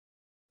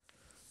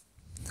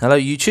Hello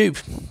YouTube,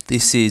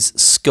 this is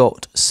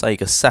Scott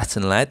Sega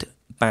Saturn Lad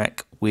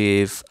back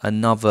with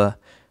another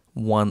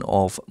one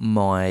of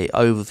my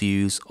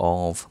overviews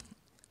of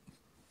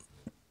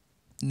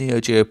Neo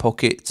Geo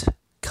Pocket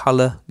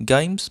colour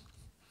games.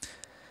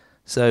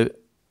 So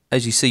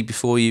as you see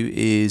before you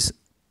is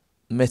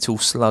Metal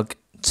Slug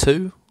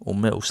 2 or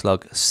Metal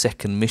Slug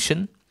Second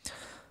Mission.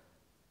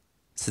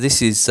 So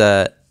this is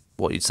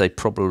what you'd say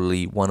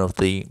probably one of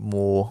the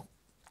more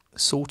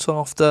sought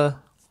after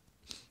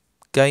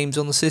games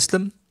on the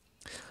system.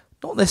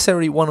 Not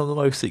necessarily one of the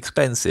most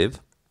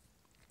expensive,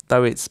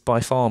 though it's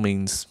by far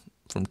means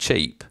from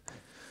cheap.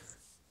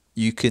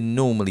 You can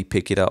normally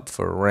pick it up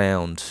for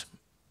around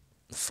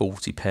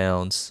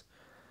 £40,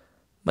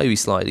 maybe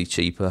slightly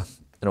cheaper,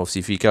 and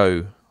obviously if you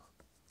go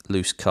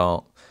loose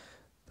cart,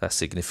 that's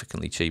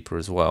significantly cheaper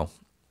as well.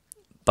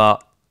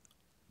 But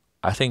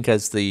I think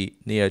as the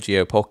Neo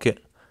Geo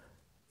Pocket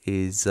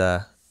is,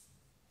 I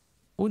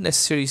wouldn't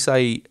necessarily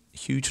say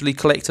hugely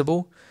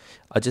collectible.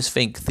 I just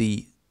think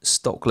the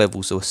stock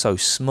levels were so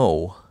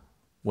small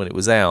when it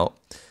was out,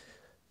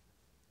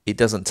 it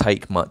doesn't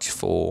take much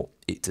for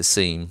it to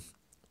seem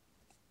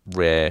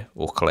rare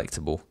or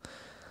collectible.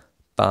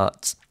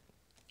 But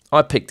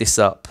I picked this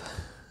up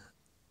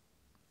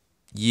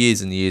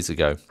years and years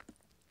ago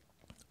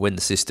when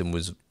the system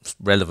was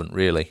relevant,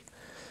 really.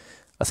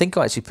 I think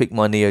I actually picked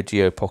my Neo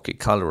Geo Pocket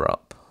Color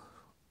up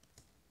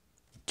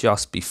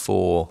just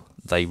before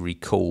they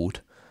recalled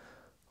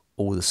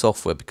all the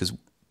software, because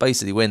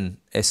basically when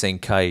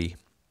SNK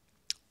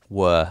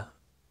were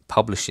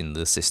publishing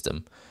the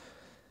system,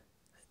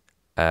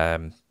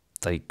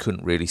 they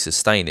couldn't really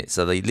sustain it,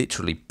 so they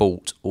literally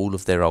bought all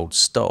of their old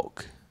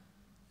stock.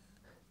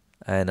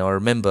 And I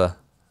remember,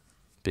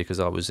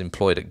 because I was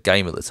employed at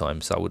Game at the time,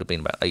 so I would have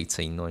been about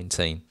 18,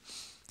 19,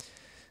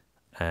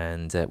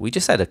 and we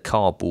just had a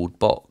cardboard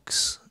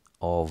box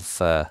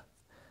of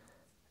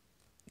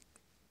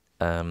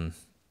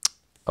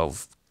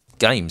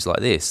games like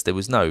this. There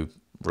was no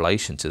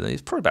relation to them.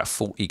 It's probably about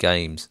 40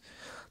 games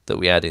that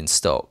we had in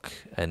stock,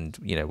 and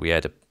you know we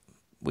had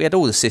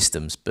all the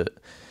systems, but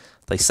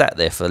they sat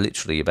there for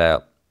literally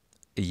about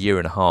a year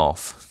and a half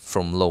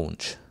from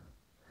launch.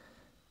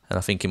 And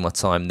I think in my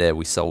time there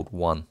we sold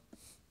one,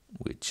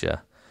 which you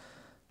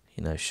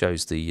know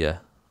shows the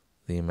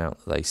amount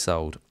that they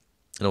sold.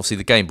 And obviously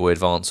the Game Boy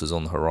Advance was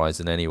on the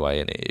horizon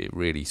anyway, and it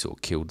really sort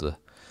of killed the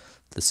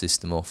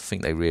system off. I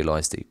think they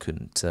realised it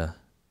couldn't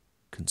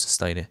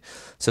sustain it.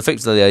 So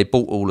effectively they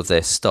bought all of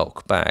their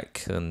stock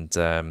back and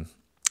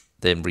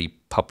then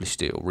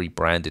republished it or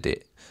rebranded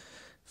it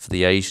for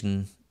the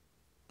Asian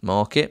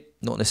market.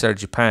 Not necessarily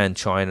Japan,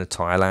 China,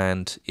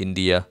 Thailand,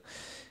 India.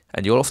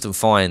 And you'll often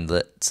find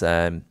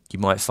that you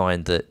might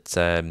find that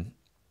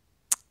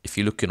if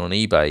you're looking on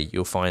eBay,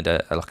 you'll find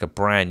like a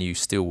brand new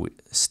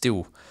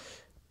still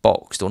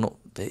boxed, or not,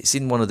 it's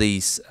in one of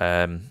these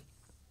the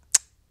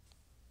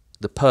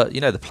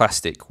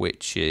plastic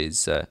which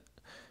is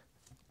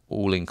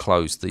all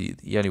enclosed.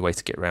 The only way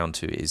to get around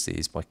to it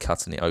is by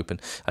cutting it open,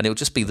 and it'll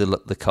just be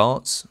the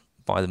carts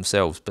by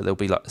themselves, but there'll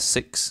be like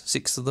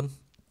six of them.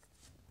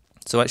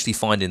 So actually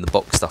finding the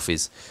box stuff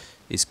is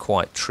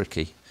quite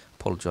tricky.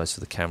 Apologise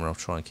for the camera, I'll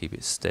try and keep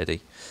it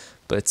steady.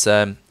 But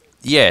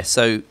yeah,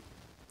 so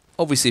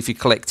obviously if you're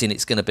collecting,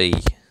 it's going to be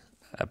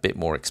a bit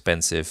more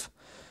expensive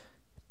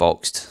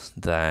boxed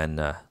than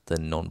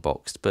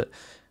non-boxed. But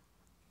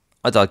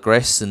I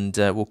digress, and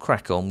we'll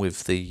crack on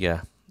with the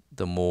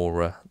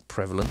more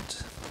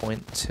prevalent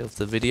point of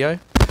the video.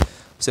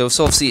 So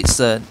obviously it's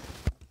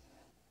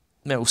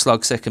Metal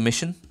Slug Second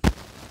Mission.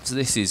 So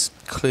this is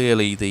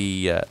clearly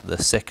the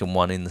second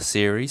one in the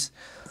series.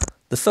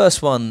 The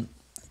first one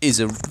is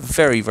a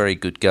very, very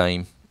good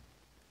game.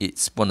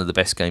 It's one of the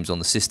best games on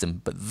the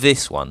system, but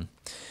this one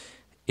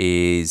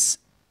is,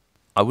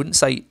 I wouldn't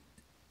say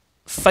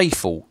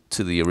faithful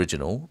to the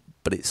original,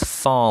 but it's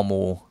far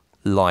more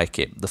like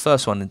it. The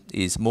first one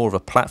is more of a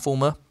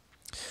platformer,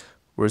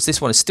 whereas this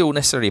one is still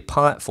necessarily a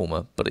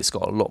platformer, but it's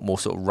got a lot more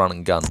sort of run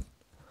and gun.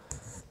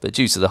 But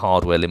due to the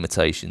hardware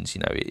limitations, you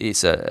know,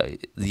 it's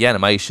the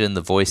animation,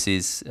 the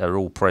voices are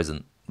all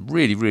present.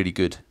 Really, really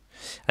good.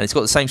 And it's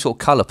got the same sort of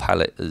colour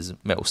palette as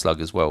Metal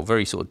Slug as well.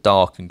 Very sort of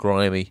dark and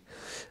grimy,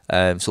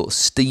 sort of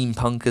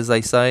steampunk, as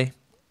they say.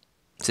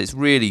 So it's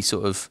really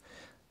sort of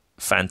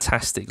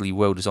fantastically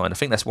well designed. I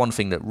think that's one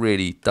thing that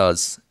really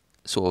does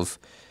sort of,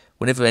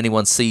 whenever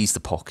anyone sees the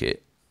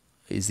Pocket,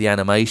 is the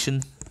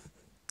animation.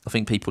 I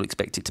think people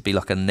expect it to be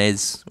like a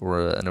NES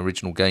or an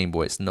original Game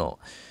Boy. It's not.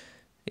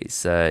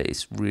 It's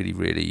really,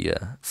 really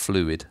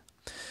fluid.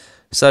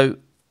 So,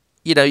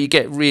 you know, you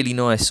get really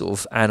nice sort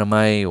of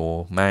anime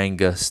or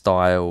manga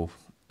style,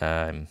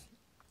 you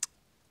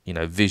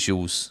know,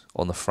 visuals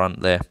on the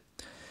front there.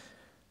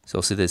 So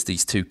obviously there's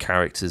these two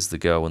characters, the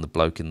girl and the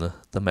bloke in the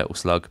Metal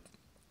Slug.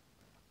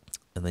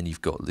 And then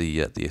you've got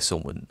the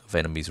assortment of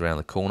enemies around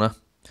the corner.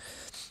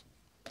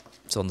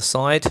 So on the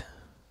side,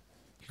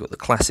 you've got the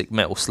classic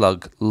Metal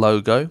Slug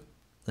logo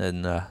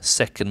and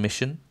Second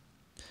Mission.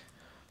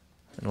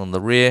 And on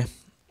the rear,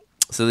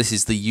 so this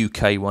is the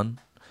UK one.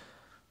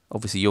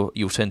 Obviously,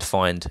 you'll tend to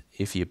find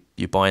if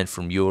you're buying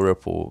from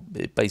Europe or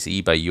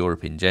basically eBay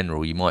Europe in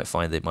general, you might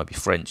find there might be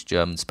French,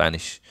 German,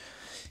 Spanish,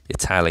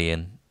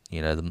 Italian,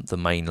 you know, the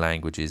main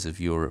languages of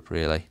Europe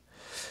really,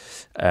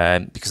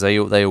 because they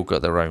all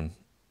got their own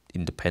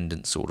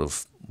independent sort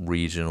of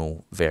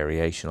regional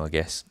variation, I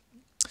guess.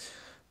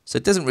 So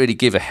it doesn't really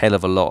give a hell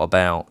of a lot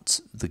about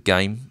the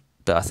game.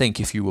 But I think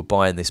if you were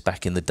buying this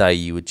back in the day,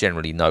 you would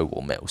generally know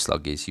what Metal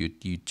Slug is. You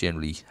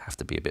generally have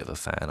to be a bit of a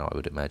fan, I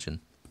would imagine.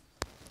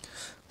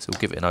 So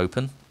we'll give it an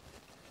open.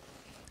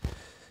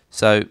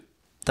 So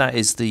that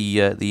is the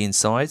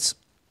insides.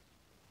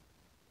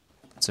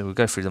 So we'll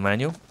go through the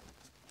manual.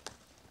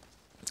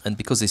 And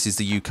because this is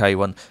the UK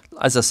one,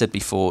 as I said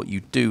before, you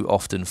do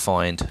often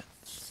find,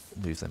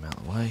 move them out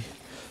of the way,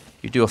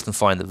 you do often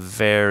find that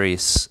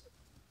various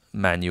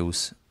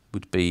manuals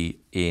would be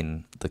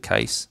in the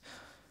case.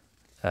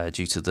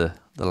 Due to the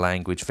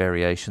language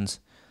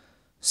variations.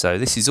 So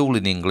this is all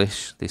in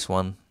English, this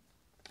one.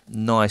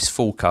 Nice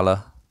full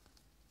colour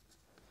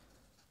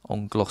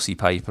on glossy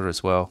paper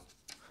as well.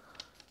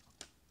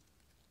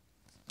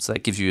 So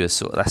that gives you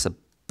that's a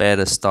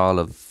better style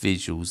of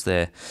visuals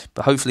there.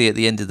 But hopefully at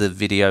the end of the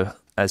video,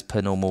 as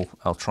per normal,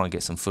 I'll try and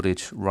get some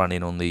footage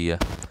running on the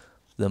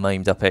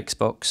maimed up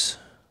Xbox.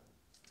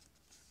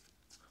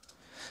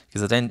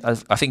 Because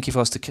I think if I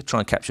was to try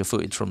and capture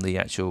footage from the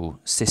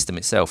actual system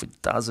itself,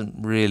 it doesn't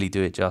really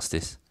do it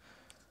justice.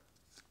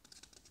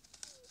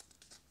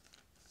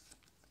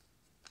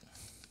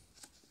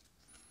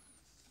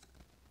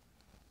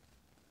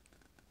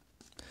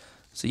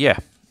 So yeah,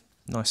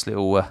 nice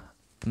little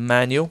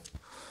manual.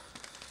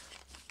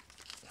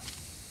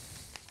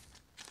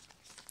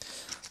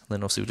 And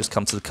then obviously we'll just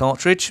come to the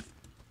cartridge.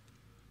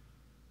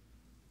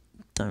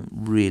 Don't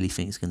really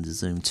think it's going to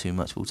zoom too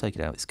much, but we'll take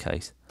it out of its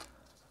case.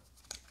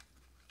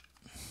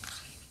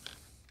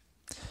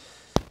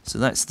 So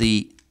that's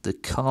the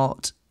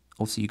cart.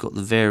 Obviously, you've got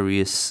the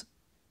various.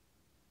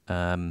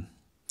 You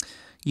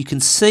can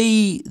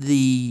see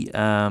the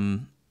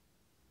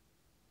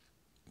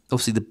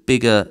obviously the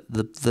bigger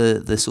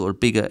the sort of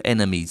bigger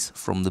enemies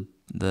from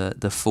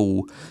the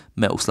full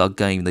Metal Slug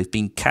game. They've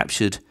been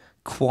captured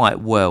quite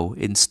well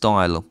in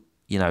style.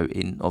 You know,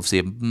 in obviously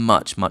a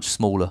much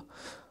smaller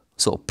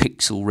sort of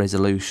pixel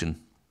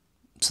resolution.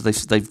 So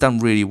they've done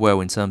really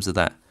well in terms of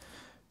that.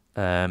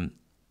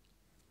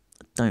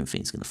 Don't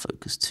think it's going to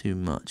focus too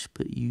much,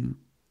 but you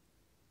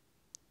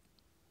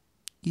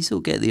sort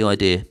of get the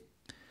idea.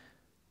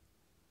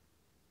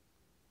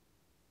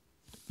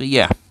 But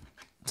yeah,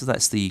 so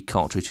that's the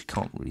cartridge. You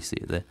can't really see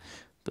it there,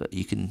 but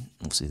you can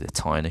obviously they're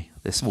tiny.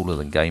 They're smaller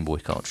than Game Boy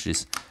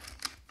cartridges,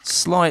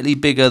 slightly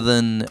bigger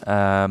than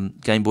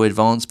Game Boy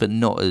Advance, but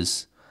not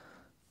as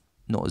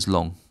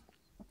long.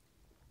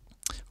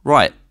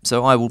 Right,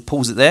 so I will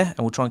pause it there, and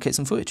we'll try and get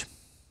some footage.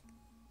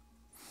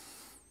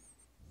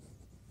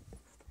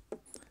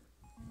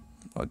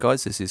 Right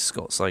guys, this is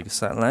Scott Sega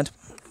Satlad,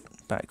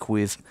 back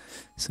with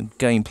some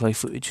gameplay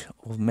footage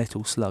of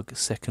Metal Slug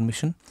Second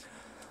Mission.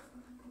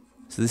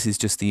 So this is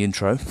just the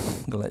intro. I'm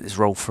going to let this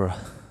roll for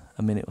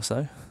a minute or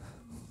so.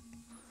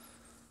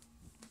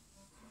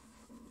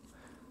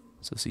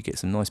 So you get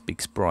some nice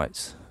big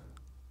sprites,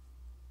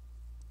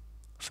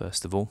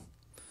 first of all.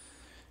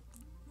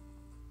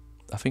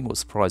 I think what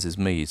surprises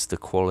me is the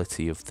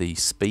quality of the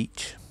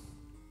speech,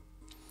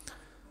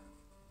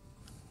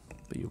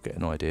 but you'll get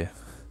an idea.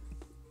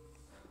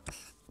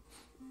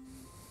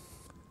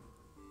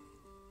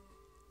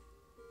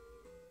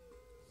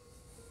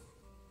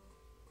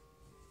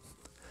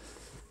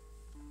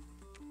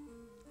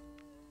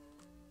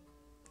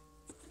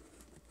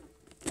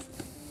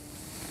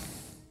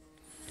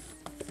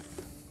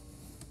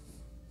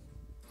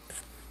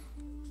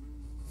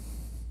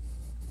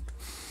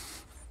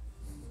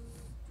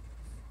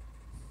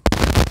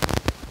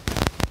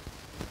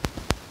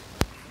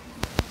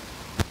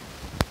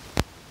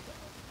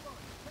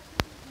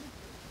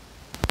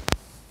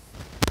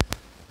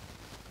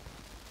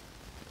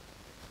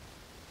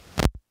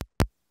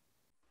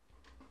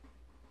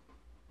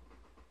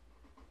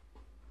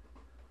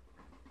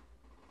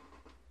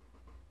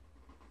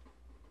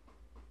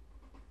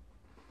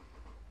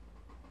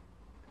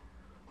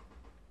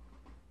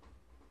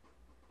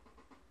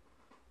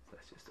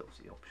 That's just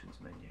obviously the options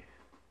menu.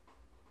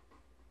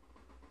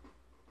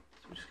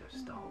 So we'll just go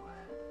start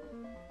there.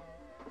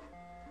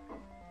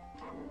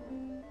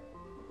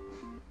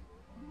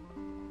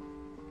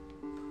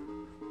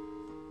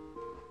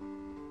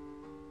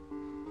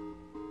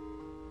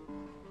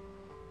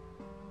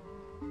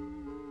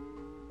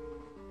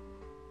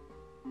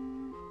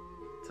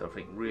 So I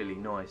think really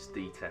nice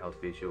detailed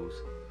visuals.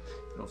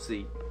 And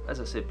obviously, as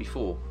I said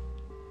before,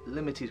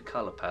 limited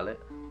colour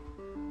palette,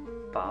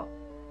 but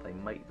they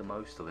make the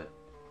most of it.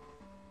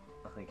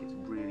 I think it's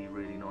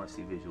really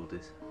nicely visual,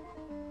 this.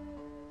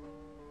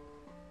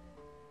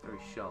 Very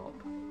sharp.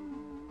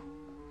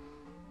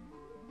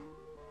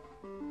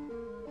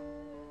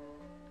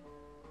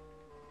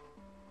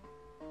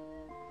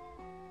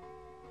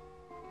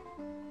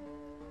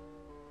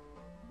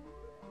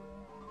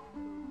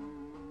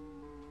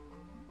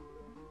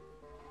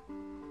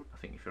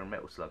 think if you're a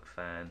Metal Slug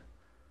fan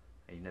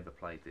and you never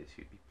played this,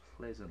 you'd be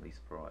pleasantly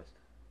surprised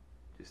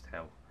just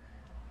how.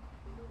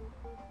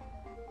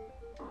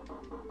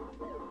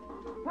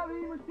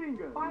 Heavy machine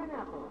gun.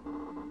 Pineapple.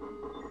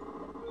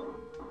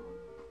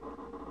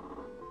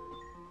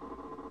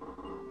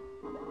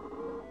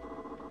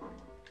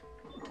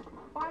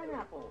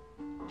 Pineapple.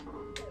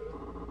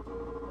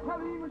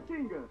 Heavy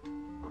machine gun.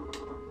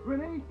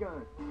 Grenade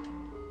gun.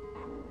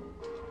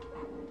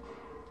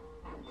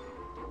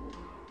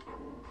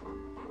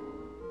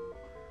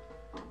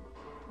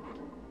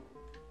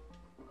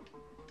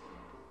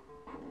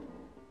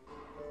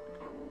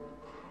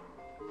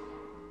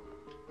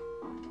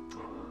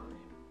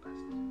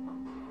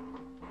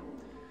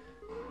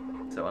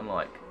 So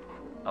unlike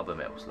other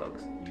Metal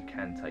Slugs, you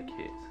can take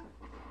hits.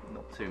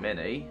 Not too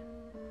many.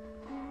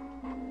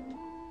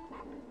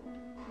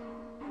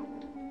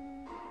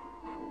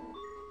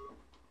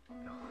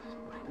 Oh, this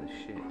weapon is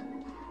shit.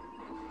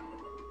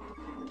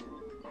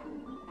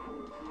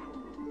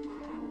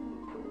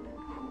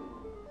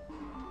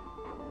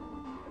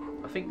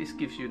 I think this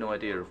gives you an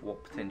idea of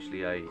what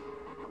potentially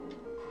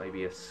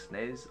maybe a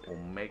SNES or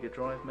Mega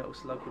Drive Metal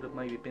Slug would have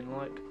maybe been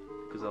like,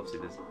 because obviously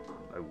there's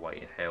no way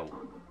in hell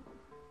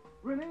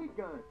Grenade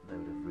gun. they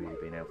would have really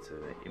been able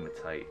to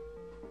imitate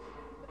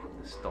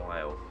the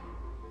style.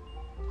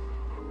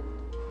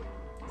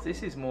 So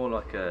this is more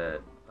like I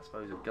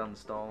suppose a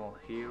Gunstar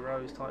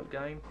Heroes type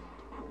game,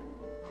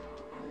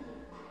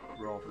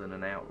 rather than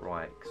an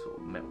outright sort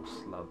of Metal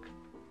Slug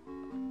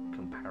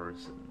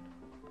comparison.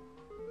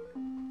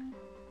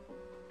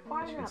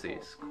 As you can see,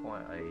 it's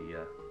quite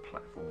a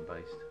platform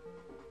based.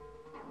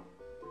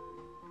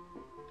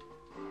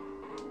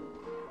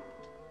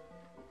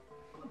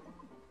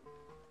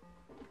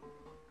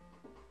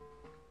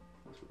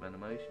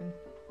 Animation.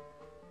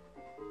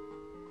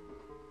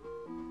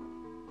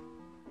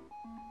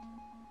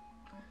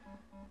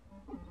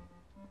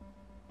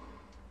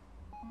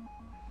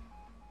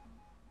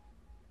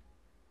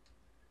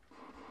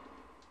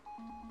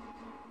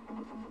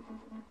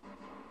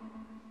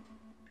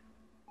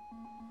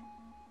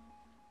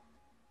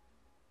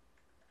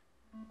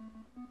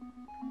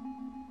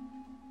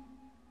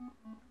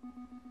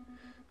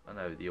 I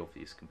know the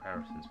obvious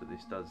comparisons, but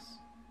this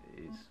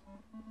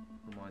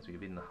reminds me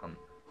of In the Hunt.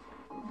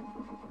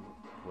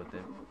 With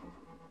them.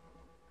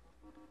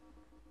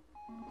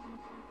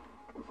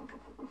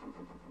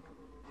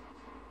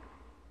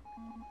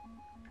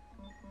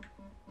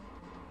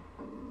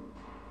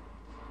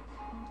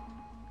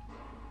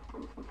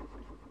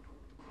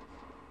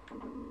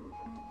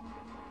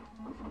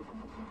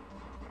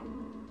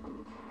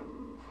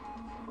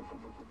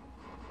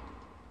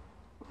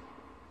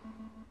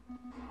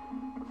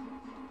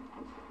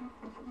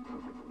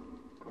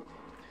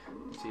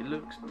 See, it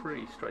looks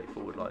pretty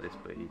straightforward like this,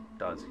 but it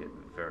does get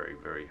very,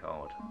 very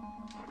hard.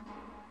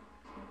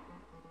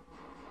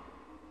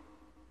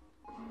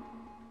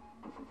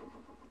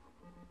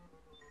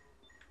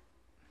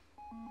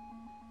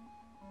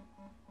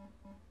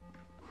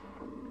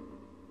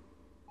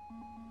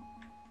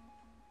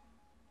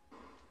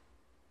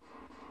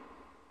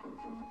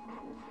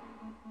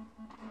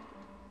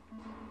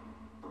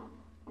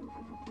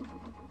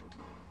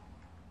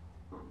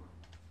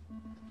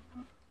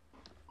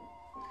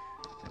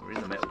 We're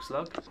in the Metal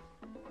Slug.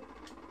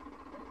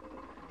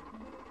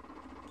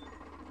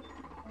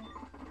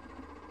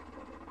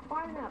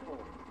 Pineapple.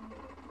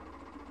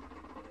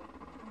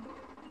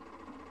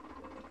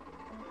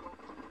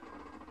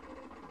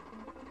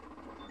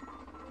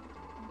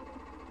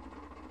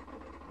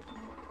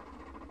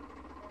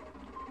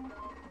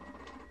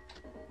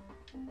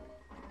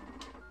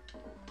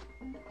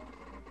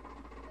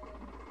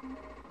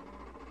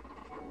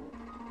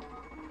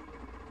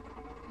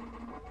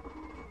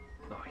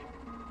 Oh, you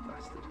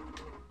bastard.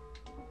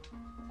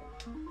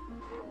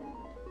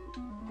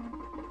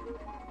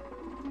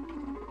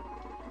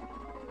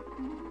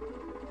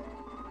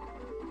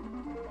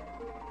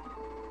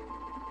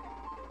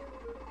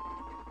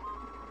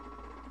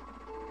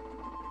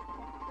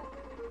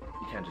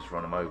 You can just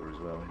run them over as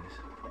well in this.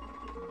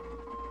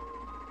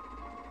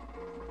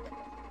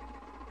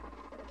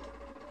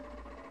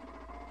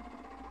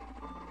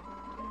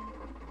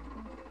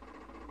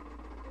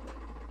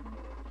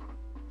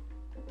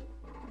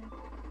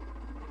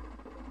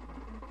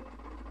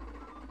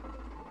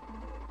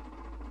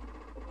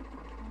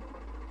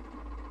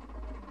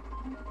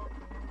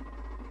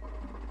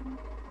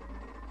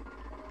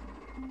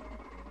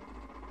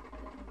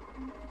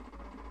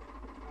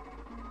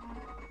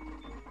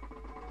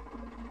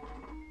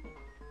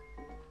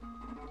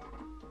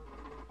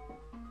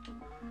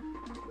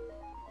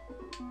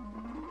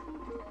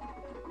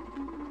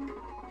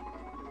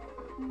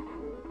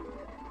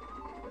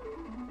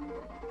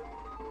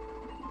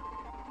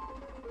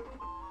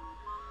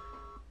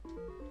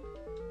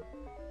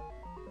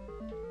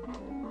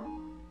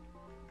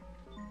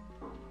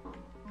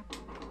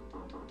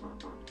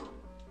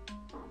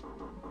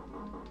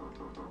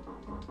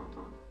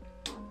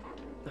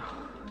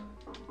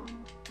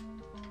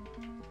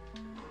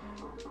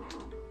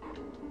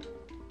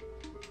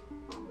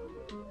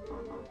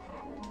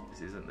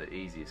 this isn't the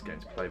easiest game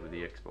to play with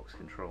the Xbox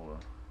controller.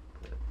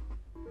 But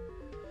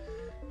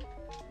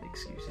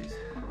excuses.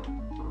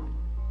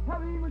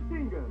 Heavy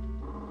machine gun.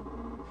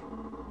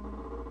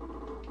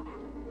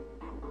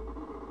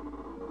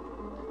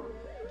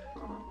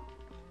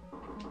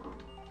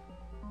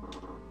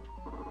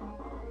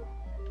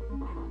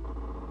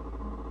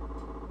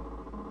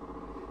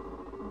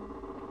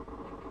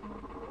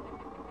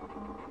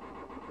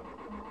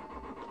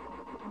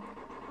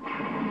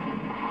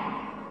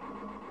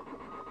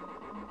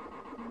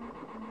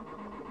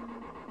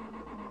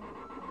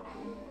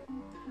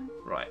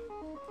 Right,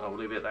 I'll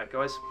leave it at that,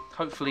 guys.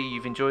 Hopefully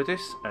you've enjoyed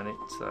this, and it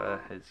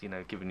has,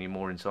 given you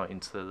more insight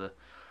into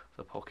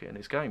the Pocket and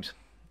its games.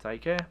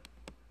 Take care.